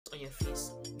on your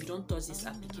face, you don't touch this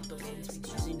applicator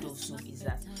with using Dove soap is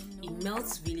that it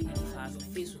melts really fast. Your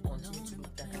face will continue to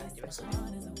look darker than the rest of it.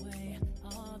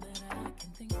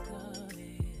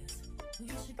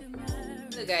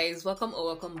 Hello guys,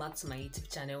 welcome back to my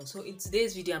YouTube channel. So in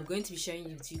today's video, I'm going to be sharing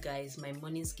with you guys my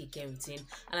morning skincare routine,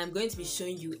 and I'm going to be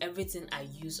showing you everything I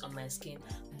use on my skin,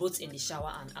 both in the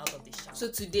shower and out of the shower. So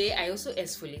today I also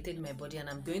exfoliated my body, and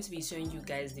I'm going to be showing you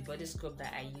guys the body scrub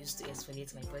that I use to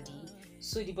exfoliate my body.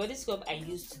 So the body scrub I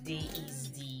use today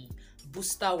is the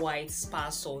Booster White Spa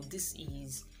Salt. This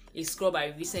is a scrub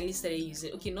I recently started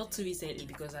using. Okay, not too recently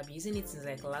because I've been using it since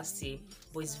like last year,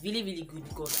 but it's really good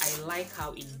because I like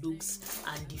how it looks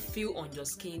and the feel on your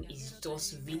skin is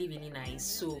just really nice.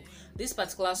 So this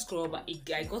particular scrub,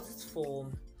 I got it for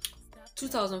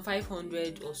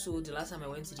 2,500 or so the last time I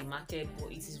went to the market,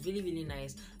 but it is really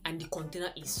nice, and the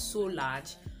container is so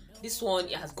large. This one,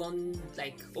 it has gone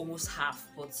like almost half,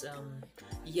 but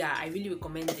yeah, I really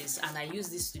recommend this, and I use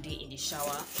this today in the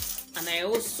shower. And I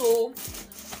also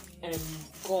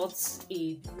got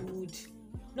a good,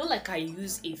 not like I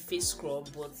use a face scrub,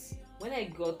 but when I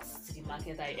got to the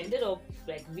market, I ended up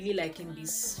like really liking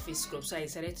this face scrub, so I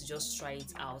decided to just try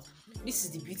it out. This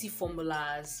is the Beauty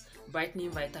Formulas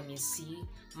Brightening Vitamin C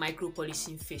Micro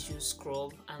Polishing Facial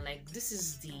Scrub, and like this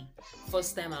is the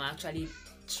first time I'm actually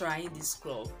trying this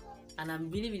scrub, and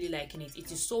I'm really liking it.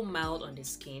 It is so mild on the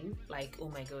skin, like oh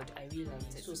my god, I really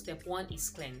like it. So step one is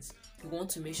cleanse. You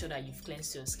want to make sure that you've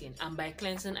cleansed your skin, and by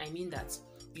cleansing I mean that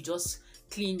you just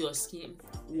clean your skin,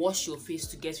 wash your face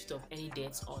to get rid of any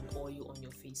dirt or oil on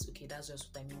your face. Okay, that's just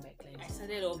what I mean by cleansing. I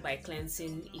started off by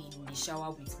cleansing in the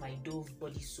shower with my Dove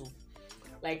body soap.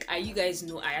 Like you guys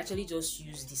know, I actually just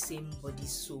use the same body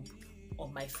soap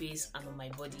on my face and on my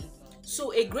body.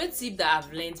 So a great tip that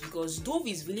I've learned, because Dove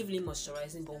is really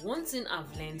moisturizing, but one thing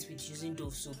I've learned with using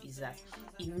Dove soap is that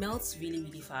it melts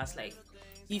really fast. Like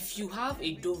if you have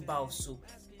a Dove bar of soap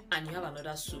and you have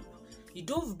another soap, the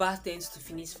Dove bar tends to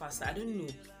finish faster. I don't know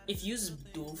if you use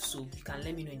Dove soap, you can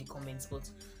let me know in the comments, but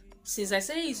since I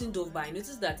started using Dove bar, I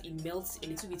noticed that it melts a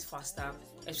little bit faster,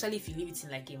 especially if you leave it in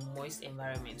like a moist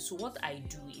environment. So what I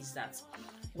do is that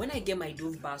when I get my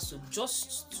Dove bar soap,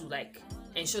 just to like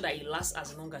ensure that it lasts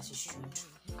as long as it should,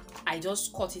 I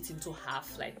just cut it into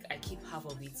half. Like I keep half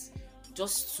of it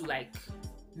just to like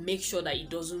make sure that it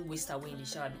doesn't waste away in the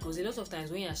shower, because a lot of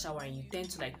times when you're showering you tend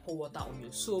to like pour water on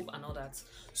your soap and all that.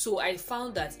 So I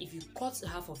found that if you cut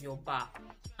half of your bar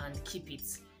and keep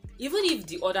it, even if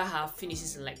the other half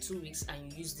finishes in like 2 weeks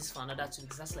and you use this for another 2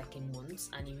 weeks, that's like a month,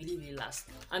 and it really lasts.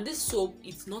 And this soap,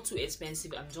 it's not too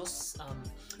expensive. I'm just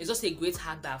it's just a great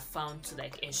hack that I've found to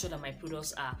like ensure that my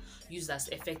products are used as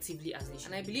effectively as they should.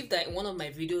 And I believe that in one of my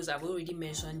videos I've already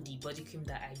mentioned the body cream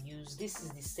that I use. This is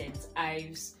the scent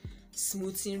Ives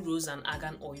Smoothing Rose and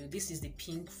Argan Oil. This is the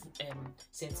pink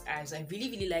scent Ives. I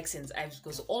really like scent Ives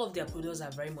because all of their products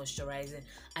are very moisturizing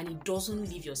and it doesn't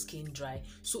leave your skin dry.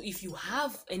 So if you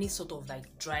have any sort of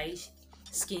like dry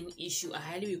skin issue, I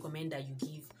highly recommend that you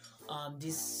give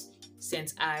this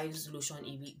scent Ives lotion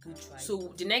a good try.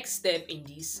 So the next step in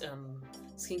this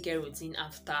skincare routine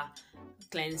after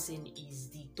cleansing is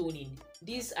the toning.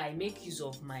 This I make use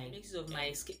of my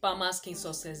Palmer Skin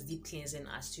Success Deep Cleansing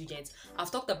Astringent.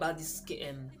 I've talked about this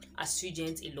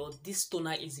astringent a lot. This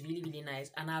toner is really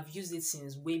nice, and I've used it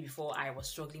since way before I was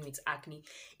struggling with acne.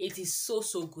 It is so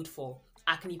good for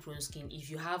acne prone skin.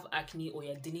 If you have acne or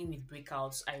you're dealing with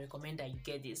breakouts, I recommend that you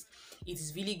get this. It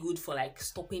is really good for like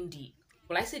stopping the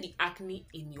acne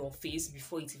in your face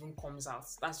before it even comes out.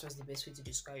 That's just the best way to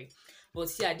describe it. But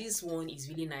yeah, this one is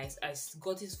really nice. I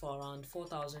got it for around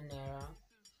 4,000 naira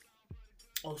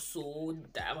or so.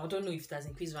 I don't know if it has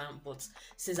increased, but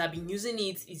since I've been using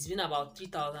it, it's been about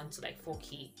 3,000 to like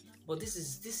 4k. But this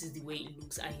is the way it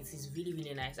looks, and it is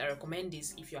really nice. I recommend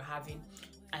this if you're having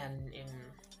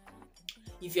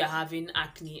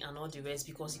acne and all the rest,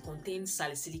 because it contains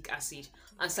salicylic acid,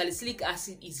 and salicylic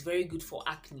acid is very good for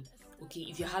acne. Okay,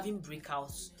 if you're having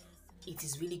breakouts, it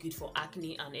is really good for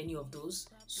acne and any of those.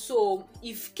 So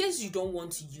if in case you don't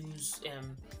want to use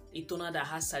a toner that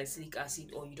has salicylic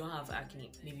acid, or you don't have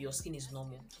acne, maybe your skin is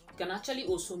normal, you can actually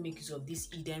also make use of this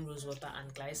Eden Rose Water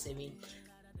and Glycerine.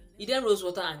 Eden Rose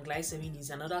Water and Glycerine is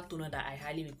another toner that I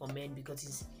highly recommend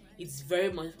because it's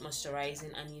very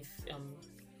moisturizing, and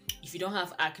if you don't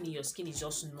have acne, your skin is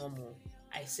just normal,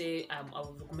 I say I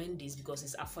would recommend this because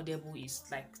it's affordable. It's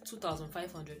like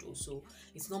 2,500 or so.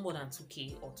 It's not more than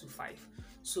 2k or 2.5.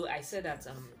 So I said that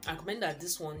I recommend that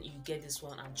this one, you get this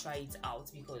one and try it out,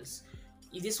 because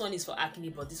this one is for acne,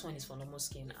 but this one is for normal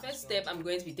skin. First step I'm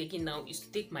going to be taking now is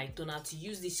to take my toner. To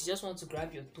use this, you just want to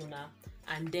grab your toner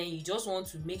And then you just want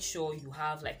to make sure you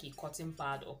have like a cotton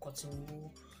pad or cotton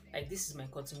wool. Like this is my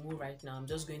cotton wool right now. I'm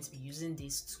just going to be using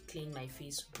this to clean my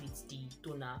face with the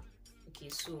toner. Okay,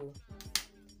 so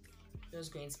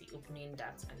just going to be opening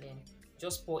that, and then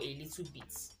just pour a little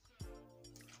bit.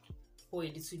 Pour a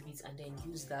little bit and then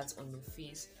use that on your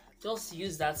face. Just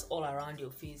use that all around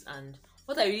your face. And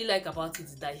what I really like about it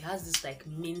is that it has this like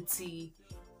minty,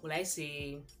 will I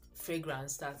say,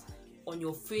 fragrance that on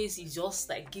your face it just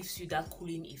like gives you that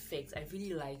cooling effect. I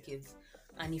really like it.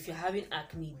 And if you're having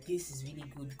acne, this is really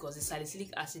good because the salicylic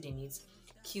acid in it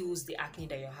kills the acne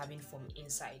that you're having from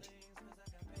inside.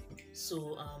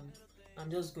 So I'm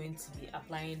just going to be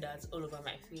applying that all over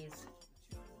my face.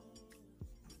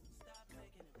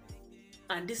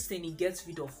 And this thing, it gets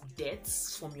rid of dirt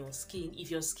from your skin.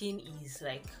 If your skin is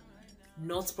like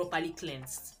not properly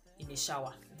cleansed in the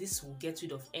shower, this will get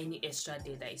rid of any extra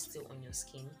dirt that is still on your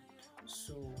skin.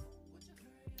 So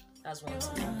that's one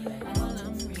thing I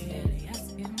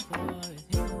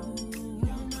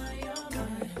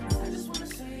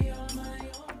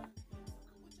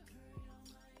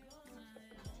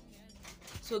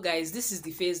So guys, this is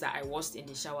the face that I washed in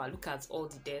the shower. Look at all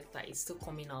the dirt that is still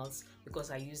coming out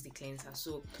because I used the cleanser.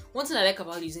 So one thing I like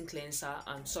about using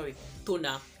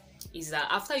toner, is that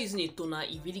after using a toner,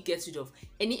 it really gets rid of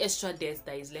any extra dirt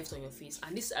that is left on your face,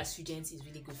 and this astringent is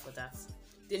really good for that.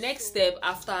 The next step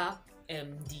after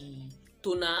the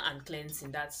toner and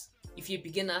cleansing, that's if you're a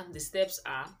beginner, the steps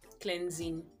are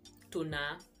cleansing,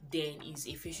 toner, then is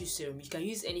a facial serum. You can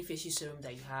use any facial serum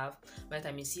that you have,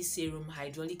 vitamin C serum,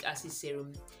 hyaluronic acid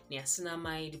serum,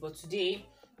 niacinamide, but today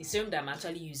the serum that I'm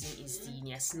actually using is the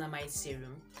niacinamide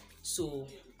serum. So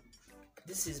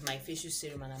this is my facial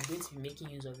serum and I'm going to be making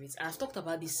use of it. And I've talked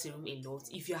about this serum a lot.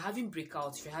 If you're having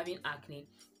breakouts, if you're having acne,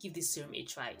 give this serum a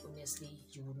try. Honestly,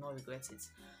 you will not regret it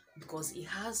because it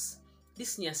has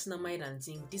this niacinamide and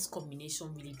zinc. This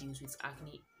combination really deals with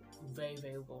acne very,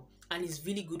 very well, and it's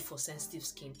really good for sensitive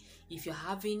skin. If you're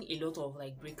having a lot of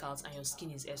like breakouts and your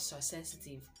skin is extra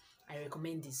sensitive, I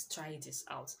recommend this. Try this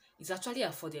out. It's actually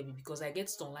affordable because I get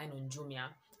it online on Jumia.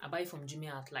 I buy it from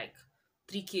Jumia at like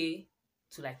 3k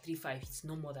to like 3.5. It's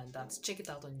no more than that. Check it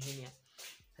out on Jumia.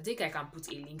 I think I can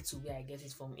put a link to where I get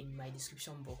it from in my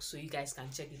description box so you guys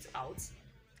can check it out.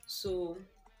 So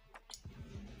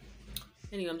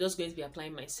anyway, I'm just going to be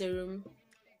applying my serum.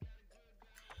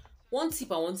 One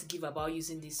tip I want to give about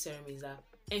using this serum is that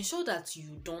ensure that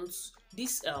you don't,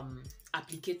 this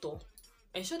applicator,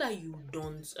 ensure that you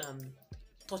don't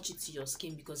touch it to your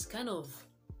skin because it kind of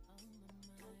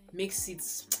makes it,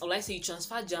 or like say, you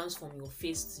transfer germs from your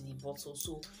face to the bottle.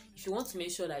 So if you want to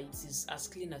make sure that it is as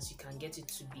clean as you can get it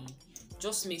to be,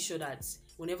 just make sure that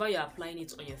whenever you're applying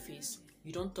it on your face,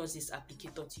 you don't touch this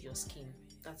applicator to your skin.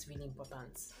 That's really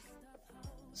important.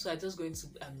 So I'm just going to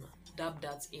dab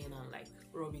that in and like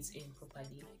rub it in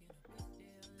properly.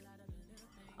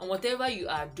 And whatever you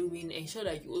are doing, ensure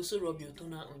that you also rub your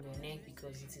toner on your neck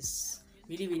because it is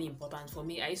really, really important. For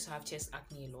me, I used to have chest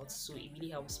acne a lot, so it really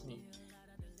helps me.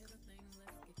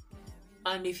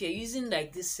 And if you're using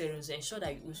like these serums, ensure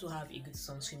that you also have a good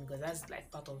sunscreen because that's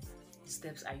like part of the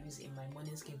steps I use in my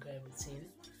morning skincare routine.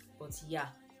 But yeah,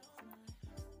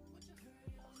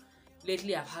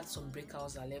 lately I've had some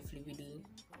breakouts that left really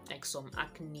like some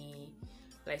acne,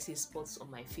 like say spots on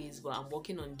my face, but I'm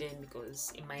working on them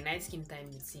because in my night skin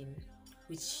time routine,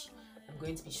 which I'm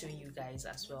going to be showing you guys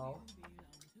as well,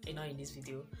 not in this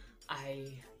video, I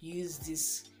use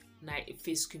this night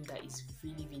face cream that is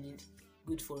really, really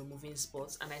good for removing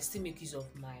spots, and I still make use of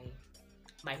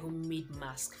my homemade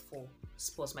mask for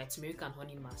spots, my turmeric and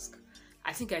honey mask.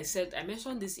 I think I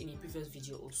mentioned this in a previous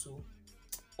video also.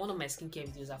 One of my skincare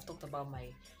videos, I've talked about my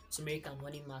turmeric and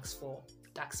honey mask for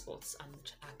dark spots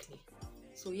and acne.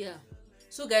 So yeah,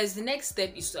 so guys, the next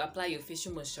step is to apply your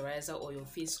facial moisturizer or your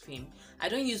face cream. I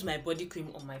don't use my body cream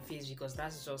on my face because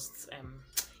that's just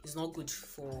it's not good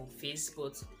for face,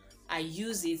 but I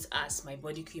use it as my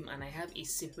body cream and I have a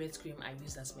separate cream I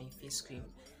use as my face cream.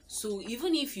 So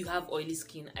even if you have oily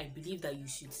skin, I believe that you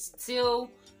should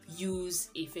still use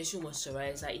a facial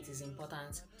moisturizer. It is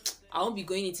important. I won't be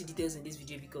going into details in this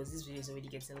video because this video is already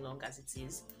getting long as it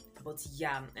is. But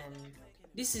yeah,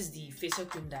 this is the facial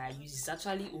cream that I use. It's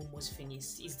actually almost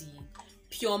finished. It's the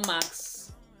Pure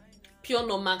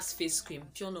Nomax face cream.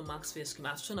 Pure Nomax face cream.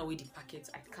 I've thrown away the packet.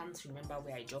 I can't remember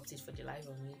where I dropped it for the life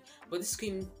of me. But this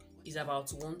cream is about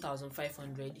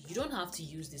 1,500. You don't have to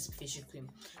use this facial cream.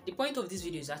 The point of this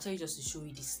video is actually just to show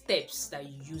you the steps that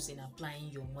you use in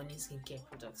applying your morning skincare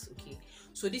products. Okay,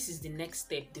 so this is the next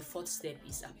step. The fourth step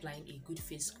is applying a good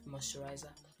face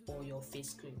moisturizer. or your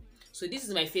face cream. So this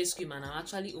is my face cream and I'm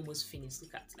actually almost finished.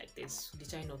 Look at, like, there's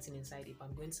literally nothing inside if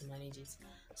I'm going to manage it.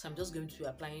 So I'm just going to be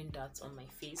applying that on my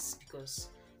face because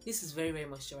this is very, very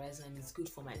moisturizing and it's good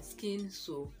for my skin.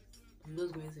 So I'm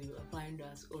just going to be applying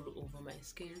that all over my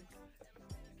skin.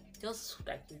 Just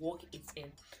like work it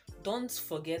in. Don't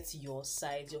forget your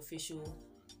size, your facial,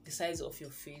 the size of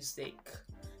your face, like,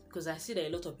 because I see that a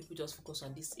lot of people just focus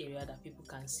on this area that people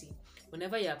can see.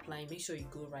 Whenever you're applying, make sure you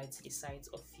go right to the sides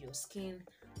of your skin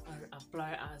and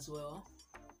apply as well.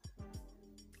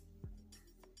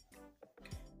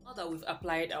 Now that we've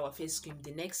applied our face cream,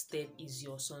 the next step is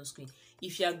your sunscreen.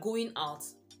 If you are going out,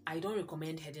 I don't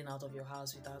recommend heading out of your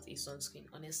house without a sunscreen.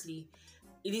 Honestly,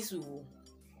 this will,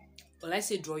 well, I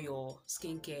say, draw your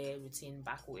skincare routine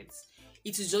backwards.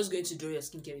 It is just going to draw your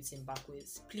skincare routine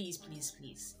backwards. Please, please,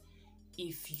 please.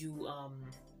 If you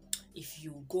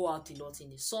go out a lot in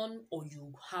the sun or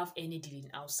you have any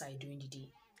dealing outside during the day,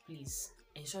 please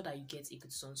ensure that you get a good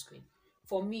sunscreen.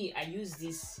 For me, I use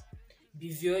this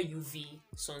Bivore UV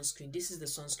sunscreen. This is the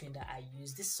sunscreen that I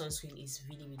use. This sunscreen is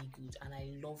really, really good and I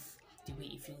love the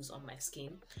way it feels on my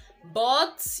skin.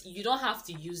 But you don't have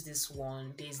to use this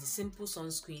one. There's the simple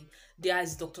sunscreen.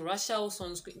 There's Dr. Rachel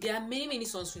sunscreen. There are many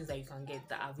sunscreens that you can get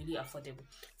that are really affordable.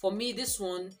 For me, this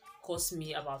one cost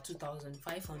me about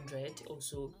 2,500 or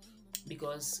so,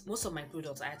 because most of my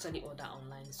products I actually order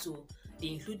online, so they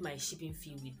include my shipping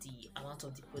fee with the amount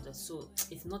of the product, so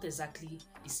it's not exactly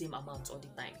the same amount all the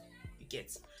time you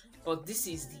get. But this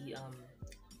is the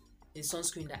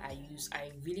sunscreen that I use.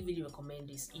 I really, really recommend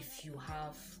this. If you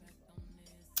have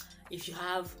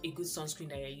a good sunscreen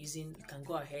that you're using, you can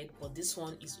go ahead, but this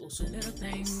one is also little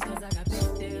things, because I got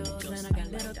big deals and I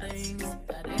got little things,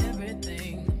 got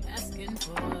everything asking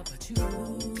for, but you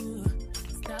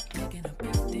stop making a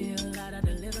big deal out of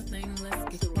the little things.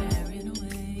 Let's get carried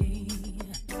away.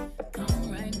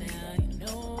 Come right now, you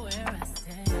know where I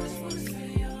stand. I just wanna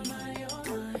say you're mine.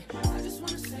 I just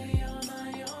wanna say you're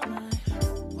mine.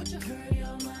 What you heard,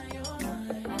 you're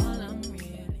mine. All I'm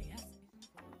really asking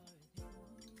for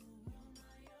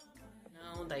is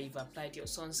now that you've applied your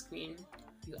sunscreen,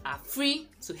 you are free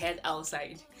to head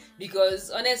outside, because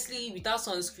honestly, without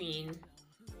sunscreen,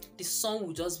 the sun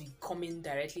will just be coming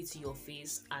directly to your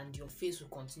face and your face will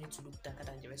continue to look darker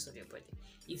than the rest of your body.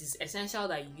 It is essential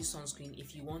that you use sunscreen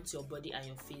if you want your body and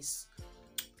your face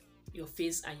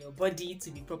and your body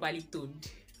to be properly toned.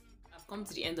 I've come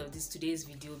to the end of today's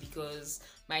video because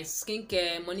my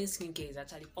morning skincare is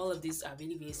actually, all of these are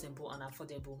really, really simple and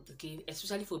affordable, okay?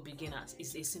 Especially for beginners,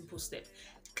 it's a simple step.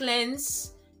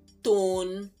 Cleanse,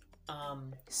 tone,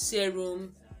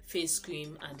 serum, face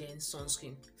cream, and then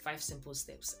sunscreen. 5 simple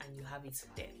steps and you have it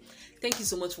there. Thank you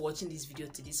so much for watching this video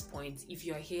to this point. If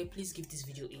you are here, please give this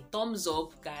video a thumbs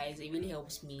up, guys. It really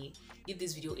helps me. Give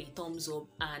this video a thumbs up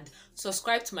and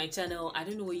subscribe to my channel. I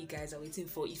don't know what you guys are waiting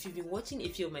for. If you've been watching a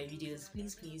few of my videos,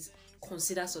 please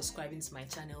consider subscribing to my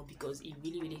channel, because it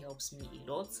really, really helps me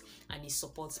a lot and it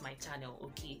supports my channel,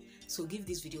 okay? So give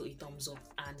this video a thumbs up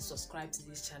and subscribe to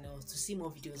this channel to see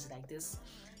more videos like this.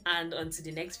 And until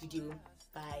the next video,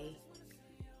 bye.